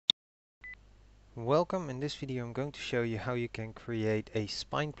Welcome. In this video I'm going to show you how you can create a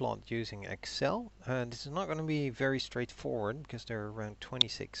spine plot using Excel. This is not going to be very straightforward because there are around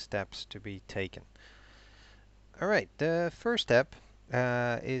 26 steps to be taken. Alright, the first step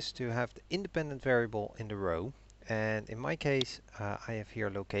is to have the independent variable in the row, and in my case I have here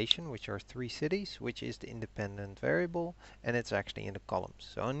location, which are 3 cities, which is the independent variable, and it's actually in the columns.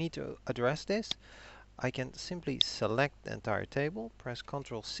 So I need to address this. I can simply select the entire table, press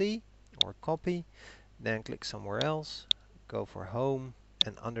Ctrl C or copy, then click somewhere else, go for home,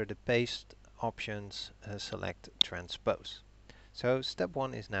 and under the paste options select transpose. So step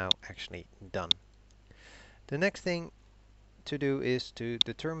 1 is now actually done. The next thing to do is to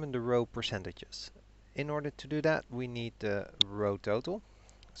determine the row percentages. In order to do that we need the row total.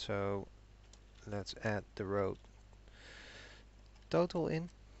 So let's add the row total in,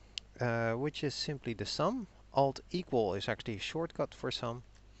 which is simply the sum. Alt equal is actually a shortcut for sum,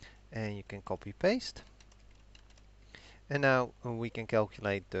 and you can copy paste. And now we can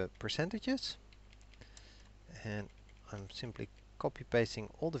calculate the percentages, and I'm simply copy pasting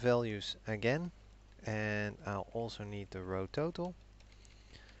all the values again, and I'll also need the row total,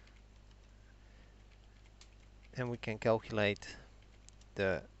 and we can calculate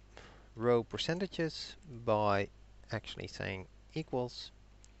the row percentages by actually saying equals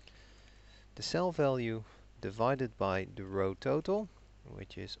the cell value divided by the row total,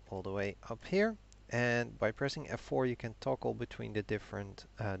 which is all the way up here. And by pressing F4 you can toggle between the different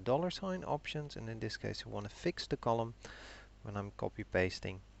 $ options, and in this case I want to fix the column when I'm copy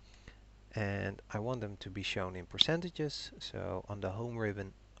pasting, and I want them to be shown in percentages. So on the home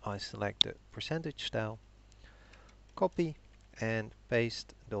ribbon I select the percentage style, copy and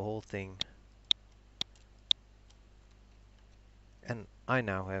paste the whole thing, and I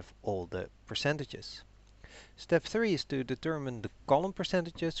now have all the percentages. Step 3 is to determine the column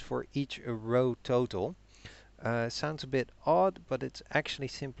percentages for each row total. Sounds a bit odd, but it's actually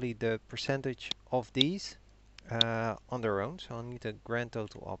simply the percentage of these on their own. So I'll need a grand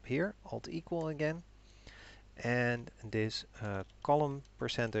total up here, Alt equal again, and this column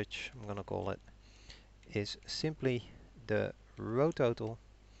percentage, I'm gonna call it, is simply the row total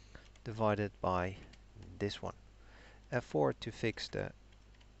divided by this one. F4 to fix the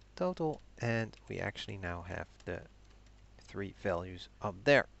total, and we actually now have the 3 values up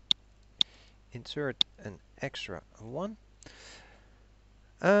there. Insert an extra 1.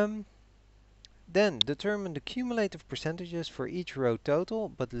 Then determine the cumulative percentages for each row total,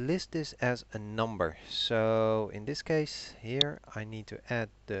 but list this as a number. So in this case here I need to add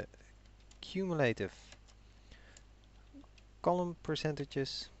the cumulative column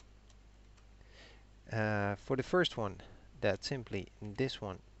percentages. For the first one, that's simply this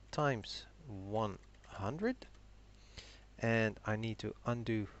one times 100, and I need to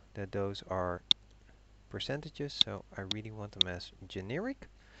undo that those are percentages, so I really want them as generic.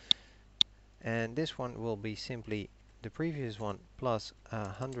 And this one will be simply the previous one plus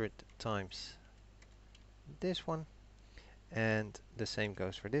 100 times this one, and the same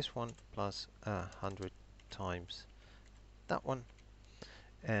goes for this one, plus 100 times that one.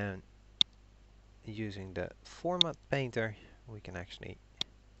 And using the format painter we can actually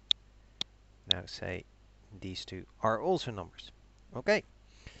now say these two are also numbers. Okay.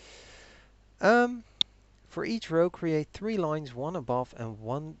 For each row create 3 lines, one above and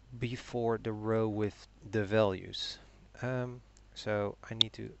one before the row with the values. So I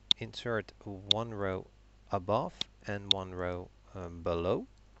need to insert 1 row above and 1 row below.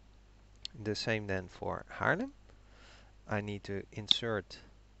 The same then for Haarlem. I need to insert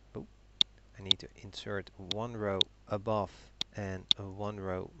 1 row above and 1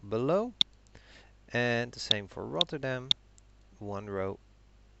 row below, and the same for Rotterdam, 1 row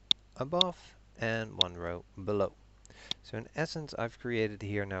above and 1 row below. So in essence I've created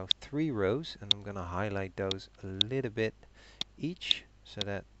here now 3 rows, and I'm gonna highlight those a little bit each so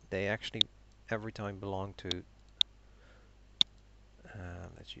that they actually every time belong to,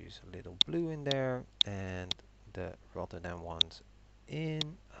 let's use a little blue in there, and the Rotterdam ones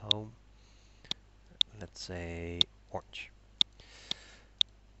in home, let's say orange.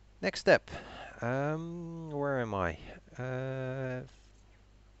 Next step, where am I?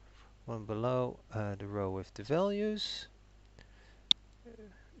 One below the row with the values.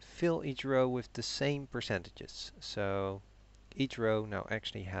 Fill each row with the same percentages. So each row now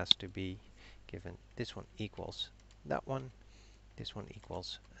actually has to be given this one equals that one, this one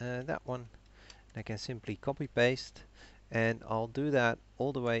equals that one. I can simply copy paste, and I'll do that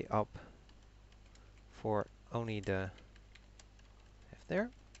all the way up for only the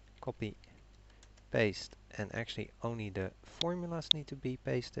there. Copy paste, and actually only the formulas need to be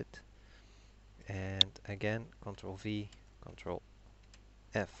pasted, And again, Control V, Control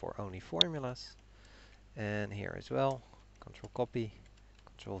F for only formulas. And here as well, Control copy,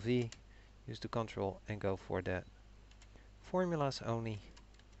 Control V, use the control and go for the formulas only.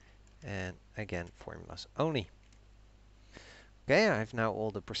 And again, formulas only. Okay, I have now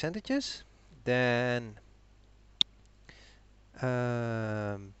all the percentages. Then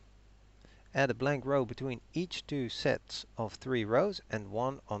add a blank row between each two sets of 3 rows, and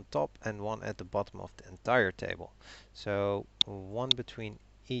one on top and one at the bottom of the entire table. So one between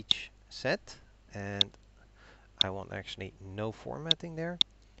each set, and I want actually no formatting there.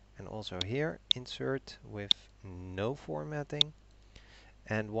 And also here, insert with no formatting,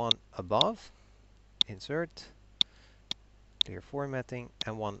 and one above, insert, clear formatting,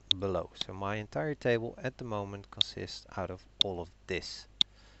 and one below. So my entire table at the moment consists out of all of this.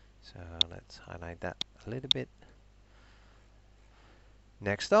 So let's highlight that a little bit.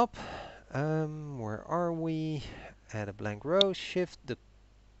 Next up, where are we? Add a blank row, shift the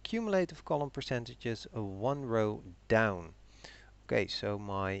cumulative column percentages one row down. Okay, so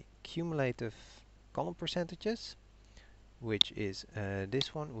my cumulative column percentages, which is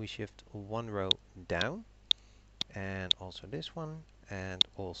this one, we shift one row down, and also this one, and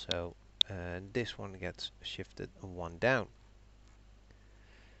also this one gets shifted one down.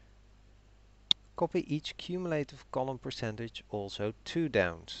 Copy each cumulative column percentage also 2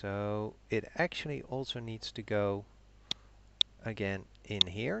 down, so it actually also needs to go again in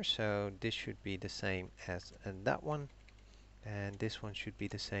here. So this should be the same as that one, and this one should be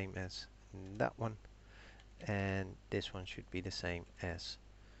the same as that one, and this one should be the same as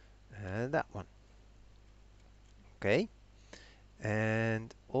that one. Okay,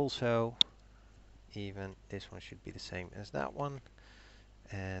 and also even this one should be the same as that one,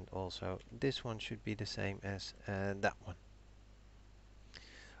 and also this one should be the same as that one.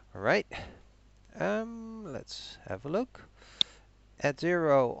 Alright, let's have a look. Add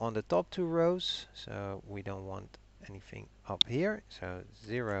 0 on the top 2 rows, so we don't want anything up here, so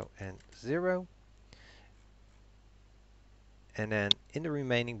 0 and 0. And then in the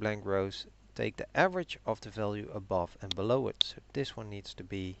remaining blank rows, take the average of the value above and below it. So this one needs to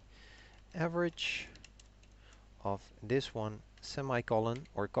be average of this one, semicolon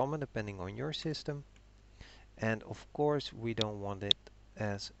or comma, depending on your system. And of course we don't want it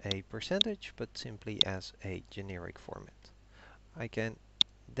as a percentage, but simply as a generic format. I can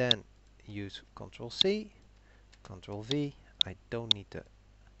then use Control C, Control V. I don't need the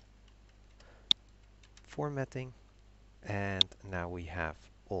formatting, and now we have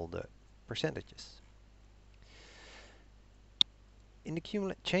all the percentages. In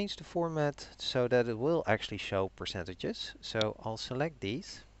the change the format so that it will actually show percentages. So I'll select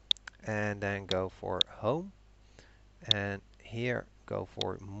these and then go for Home, and here go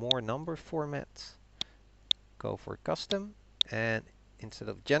for more number formats, go for custom, and instead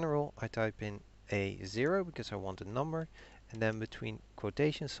of general I type in a 0 because I want a number, and then between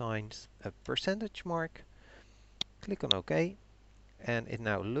quotation signs a percentage mark. Click on OK, and it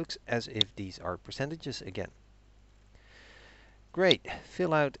now looks as if these are percentages again. Great,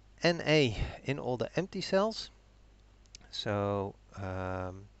 fill out NA in all the empty cells. So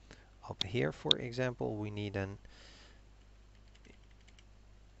up here, for example, we need an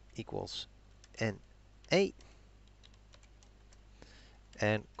equals NA,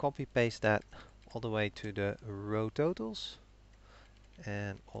 and copy paste that all the way to the row totals,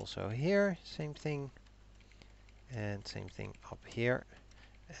 and also here same thing, and same thing up here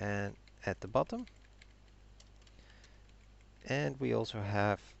and at the bottom. And we also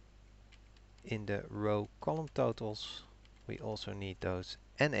have in the row column totals, we also need those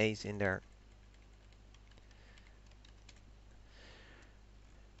NAs in there.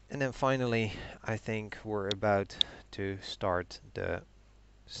 And then finally, I think we're about to start the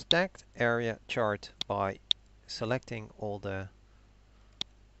stacked area chart by selecting all the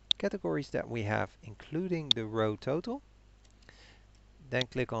categories that we have, including the row total. Then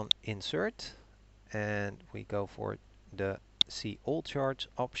click on Insert, and we go for the See All Charts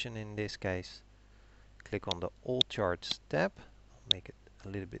option in this case. Click on the All Charts tab, I'll make it a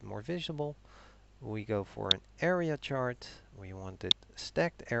little bit more visible. We go for an area chart, we want it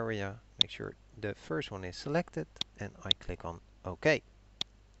stacked area, make sure the first one is selected, and I click on OK.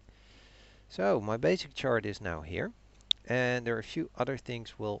 So my basic chart is now here, and there are a few other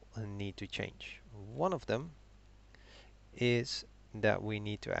things we'll need to change. One of them is that we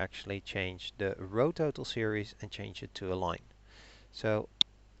need to actually change the row total series and change it to a line. So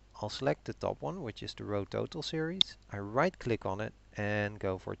I'll select the top one, which is the row total series. I right click on it and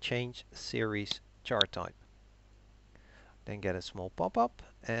go for change series chart type. Then get a small pop-up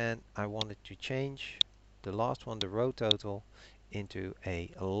and I wanted to change the last one, the row total, into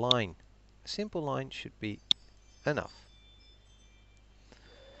a line. A simple line should be enough.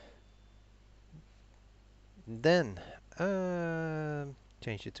 Then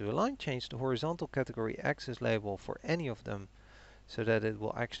change it to a line, change the horizontal category axis label for any of them so that it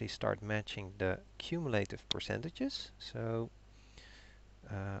will actually start matching the cumulative percentages. So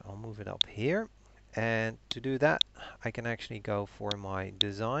I'll move it up here, and to do that I can actually go for my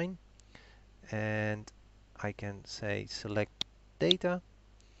design and I can say select data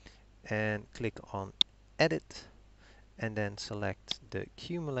and click on edit and then select the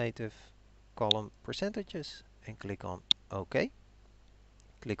cumulative column percentages and click on OK.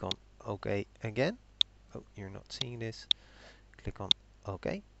 Click on OK again. Oh, you're not seeing this. Click on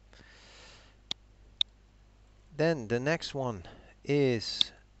OK. Then the next one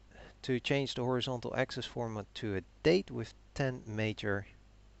is to change the horizontal axis format to a date with 10 major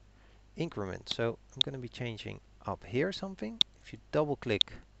increments. So I'm going to be changing up here something. If you double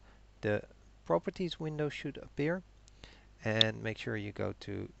click, the properties window should appear, and make sure you go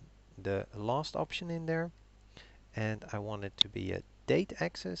to the last option in there, and I want it to be a date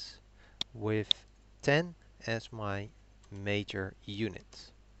axis with 10 as my major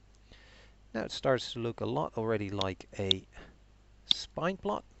units. Now it starts to look a lot already like a spine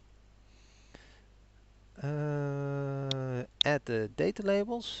plot. Add the data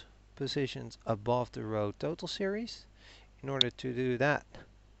labels, positions above the row total series. In order to do that,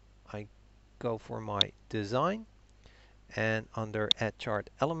 I go for my design, and under add chart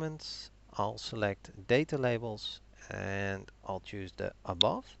elements I'll select data labels and I'll choose the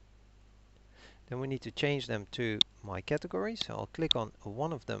above. Then we need to change them to my category, so I'll click on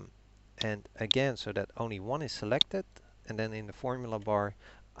one of them, and again so that only one is selected, and then in the formula bar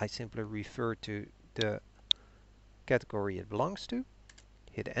I simply refer to the category it belongs to,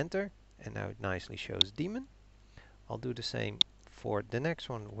 hit enter, and now it nicely shows Demon. I'll do the same for the next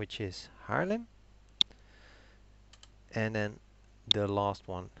one, which is Haarlem, and then the last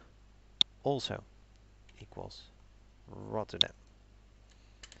one also equals Rotterdam.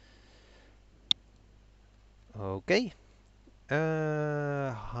 Okay,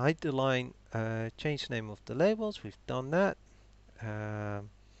 hide the line, change the name of the labels, we've done that.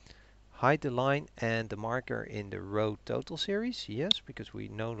 Hide the line and the marker in the row total series, yes, because we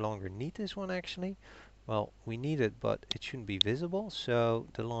no longer need this one actually. Well, we need it, but it shouldn't be visible, so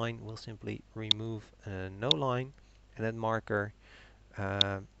the line will simply remove no line, and then marker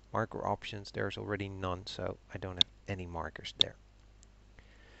options, there's already none, so I don't have any markers there.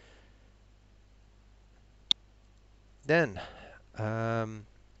 Then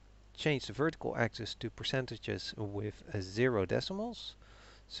change the vertical axis to percentages with 0 decimals.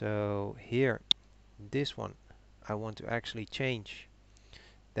 So here, this one, I want to actually change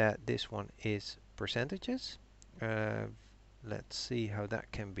that this one is percentages. Let's see how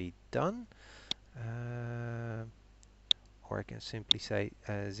that can be done. Or I can simply say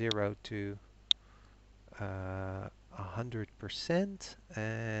 0 to 100%,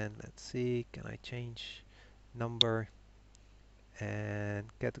 and let's see, can I change number and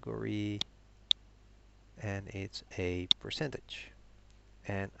category, and it's a percentage,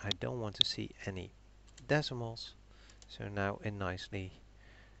 and I don't want to see any decimals, so now it nicely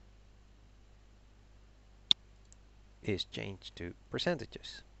is changed to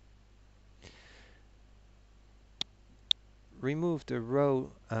percentages. Remove the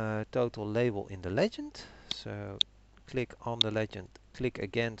row total label in the legend, so click on the legend, click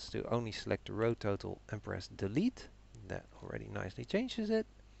again to only select the row total and press delete. That already nicely changes it.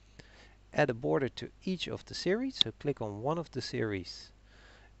 Add a border to each of the series, so click on one of the series,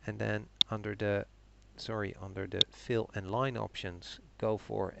 and then under the fill and line options, go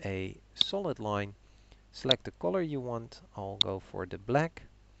for a solid line, select the color you want. I'll go for the black.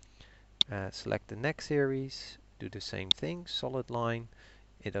 Select the next series, do the same thing, solid line.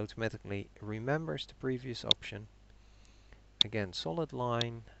 It automatically remembers the previous option. Again, solid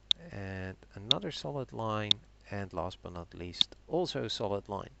line, and another solid line, and last but not least, also solid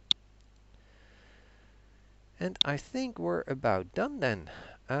line. And I think we're about done then.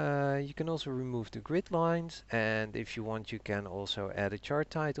 You can also remove the grid lines, and if you want you can also add a chart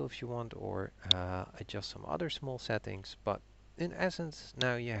title if you want, or adjust some other small settings, but in essence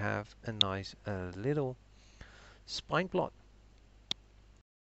now you have a nice little spine plot.